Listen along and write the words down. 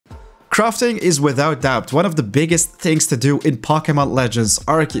Crafting is without doubt one of the biggest things to do in Pokemon Legends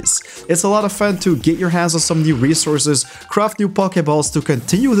Arceus. It's a lot of fun to get your hands on some new resources, craft new Pokeballs to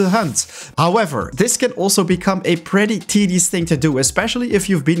continue the hunt. However, this can also become a pretty tedious thing to do, especially if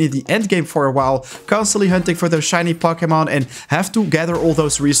you've been in the endgame for a while, constantly hunting for those shiny Pokemon and have to gather all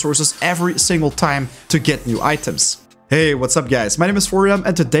those resources every single time to get new items. Hey, what's up guys? My name is Forium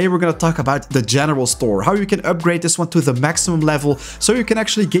and today we're gonna talk about the general store, how you can upgrade this one to the maximum level so you can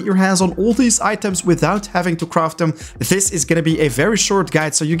actually get your hands on all these items without having to craft them. This is gonna be a very short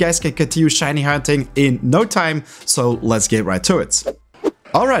guide so you guys can continue shiny hunting in no time, so let's get right to it.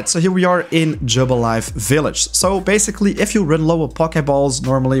 Alright, so here we are in Jubilife Village. So basically, if you run low on Pokeballs,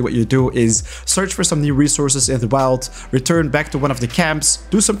 normally what you do is search for some new resources in the wild, return back to one of the camps,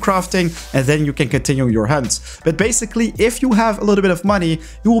 do some crafting, and then you can continue your hunt. But basically, if you have a little bit of money,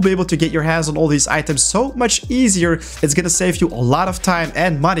 you will be able to get your hands on all these items so much easier. It's gonna save you a lot of time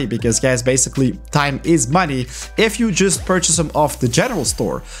and money because, guys, basically, time is money if you just purchase them off the general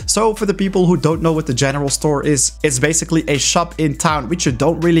store. So for the people who don't know what the general store is, it's basically a shop in town which you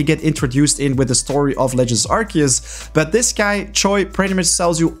don't really get introduced in with the story of Legends Arceus, but this guy, Choy, pretty much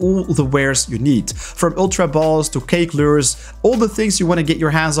sells you all the wares you need. From Ultra Balls to Cake Lures, all the things you want to get your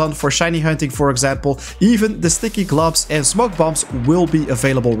hands on for shiny hunting, for example. Even the sticky gloves and smoke bombs will be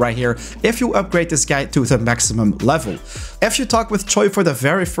available right here if you upgrade this guy to the maximum level. If you talk with Choy for the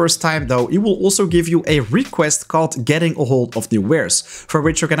very first time though, he will also give you a request called Getting a Hold of New Wares, for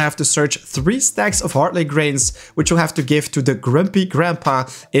which you're gonna have to search 3 stacks of Heartley grains, which you'll have to give to the grumpy grandpa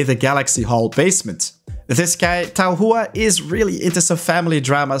in the Galaxy Hall basement. This guy, Tao Hua, is really into some family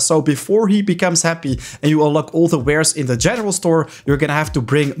drama, so before he becomes happy and you unlock all the wares in the general store, you're gonna have to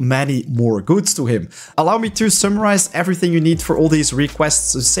bring many more goods to him. Allow me to summarize everything you need for all these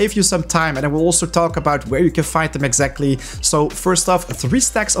requests to save you some time, and I will also talk about where you can find them exactly. So first off, 3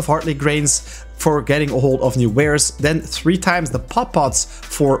 stacks of Heartley grains for getting a hold of new wares, then 3 times the pop pods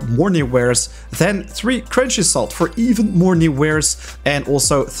for more new wares, then 3 crunchy salt for even more new wares, and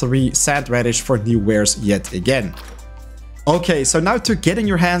also 3 sand radish for new wares yet again. Okay, so now to getting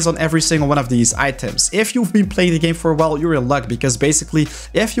your hands on every single one of these items. If you've been playing the game for a while, you're in luck, because basically,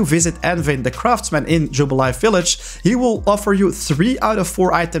 if you visit Anvin, the craftsman in Jubilife Village, he will offer you 3 out of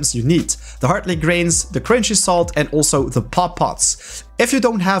 4 items you need. The Heartley grains, the crunchy salt, and also the pop pods. If you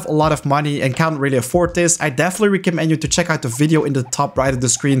don't have a lot of money and can't really afford this, I definitely recommend you to check out the video in the top right of the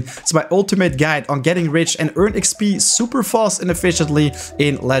screen. It's my ultimate guide on getting rich and earn XP super fast and efficiently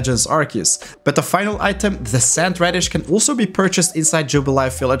in Legends Arceus. But the final item, the sand radish, can also be purchased inside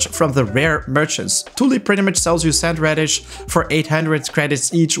Jubilife Village from the rare merchants. Thule pretty much sells you sand radish for 800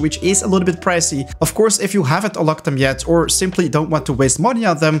 credits each, which is a little bit pricey. Of course, if you haven't unlocked them yet or simply don't want to waste money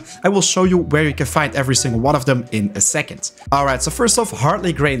on them, I will show you where you can find every single one of them in a second. Alright, so first off,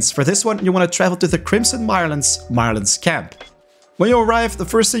 Heartley grains. For this one, you want to travel to the Crimson Marlins camp. When you arrive, the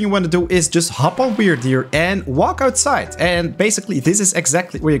first thing you want to do is just hop on Weird Deer and walk outside. And basically, this is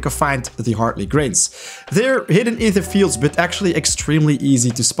exactly where you can find the Heartley grains. They're hidden in the fields, but actually extremely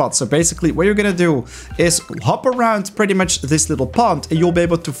easy to spot. So basically, what you're gonna do is hop around pretty much this little pond, and you'll be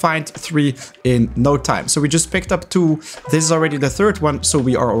able to find 3 in no time. So we just picked up 2. This is already the 3rd one, so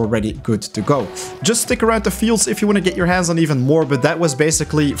we are already good to go. Just stick around the fields if you want to get your hands on even more, but that was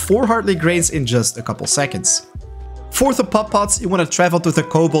basically 4 Heartley grains in just a couple seconds. For the pop pods, you want to travel to the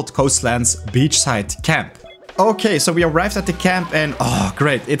Cobalt Coastlands beachside camp. Okay, so we arrived at the camp and oh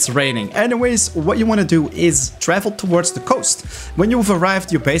great, it's raining. Anyways, what you want to do is travel towards the coast. When you've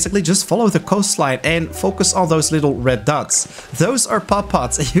arrived, you basically just follow the coastline and focus on those little red dots. Those are pop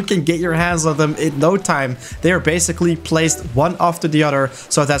pods and you can get your hands on them in no time. They are basically placed one after the other,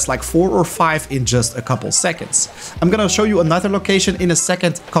 so that's like 4 or 5 in just a couple seconds. I'm gonna show you another location in a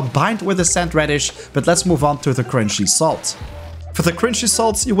second combined with the sand radish, but let's move on to the crunchy salt. For the crunchy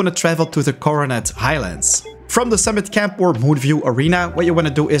salts, you want to travel to the Coronet Highlands. From the Summit Camp or Moonview Arena, what you want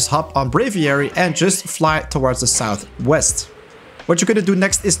to do is hop on Braviary and just fly towards the southwest. What you're gonna do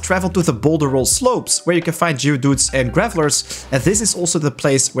next is travel to the Boulder Roll Slopes, where you can find Geodudes and Gravelers, and this is also the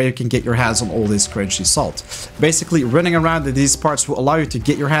place where you can get your hands on all this crunchy salt. Basically, running around in these parts will allow you to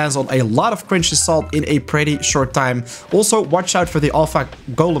get your hands on a lot of crunchy salt in a pretty short time. Also, watch out for the Alpha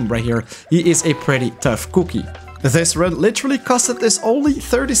Golem right here. He is a pretty tough cookie. This run literally costed us only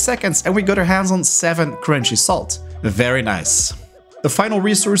 30 seconds and we got our hands on 7 crunchy salt. Very nice. The final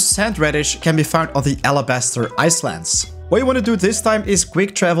resource, sand radish, can be found on the Alabaster Icelands. What you want to do this time is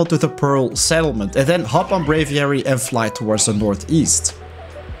quick travel to the Pearl Settlement and then hop on Braviary and fly towards the northeast.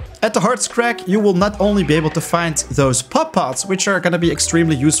 At the Hearts Crack, you will not only be able to find those pop pods, which are going to be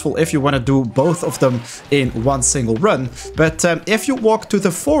extremely useful if you want to do both of them in one single run, but if you walk to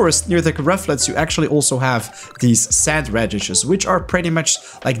the forest near the Rufflets, you actually also have these sand radishes, which are pretty much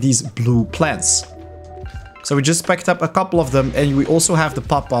like these blue plants. So we just picked up a couple of them, and we also have the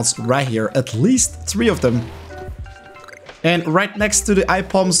pop pods right here, at least 3 of them. And right next to the eye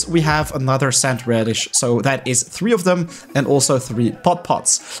palms, we have another sand radish. So that is 3 of them and also 3 pot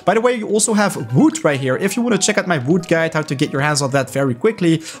pots. By the way, you also have wood right here. If you want to check out my wood guide, how to get your hands on that very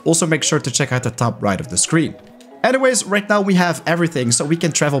quickly, also make sure to check out the top right of the screen. Anyways, right now we have everything, so we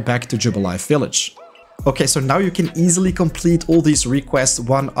can travel back to Jubilife Village. Okay, so now you can easily complete all these requests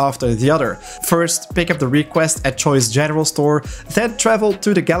one after the other. First, pick up the request at Choy's general store, then travel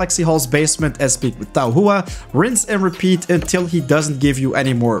to the Galaxy Hall's basement and speak with Tao Hua, rinse and repeat until he doesn't give you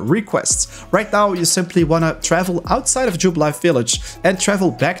any more requests. Right now, you simply want to travel outside of Jubilife Village and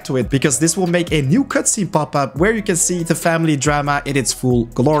travel back to it, because this will make a new cutscene pop up where you can see the family drama in its full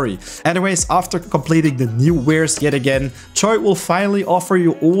glory. Anyways, after completing the new wares yet again, Choy will finally offer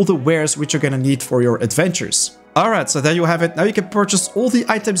you all the wares which you're gonna need for your adventures. Alright, so there you have it. Now you can purchase all the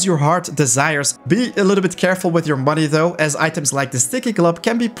items your heart desires. Be a little bit careful with your money though, as items like the sticky glove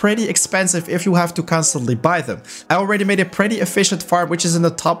can be pretty expensive if you have to constantly buy them. I already made a pretty efficient farm, which is in the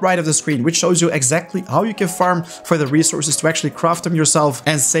top right of the screen, which shows you exactly how you can farm for the resources to actually craft them yourself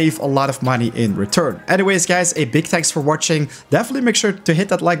and save a lot of money in return. Anyways guys, a big thanks for watching. Definitely make sure to hit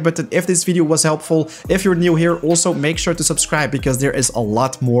that like button if this video was helpful. If you're new here, also make sure to subscribe, because there is a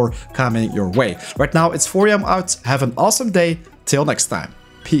lot more coming your way. Right now it's 4 AM out. Have an awesome day. Till next time.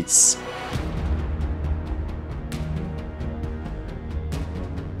 Peace.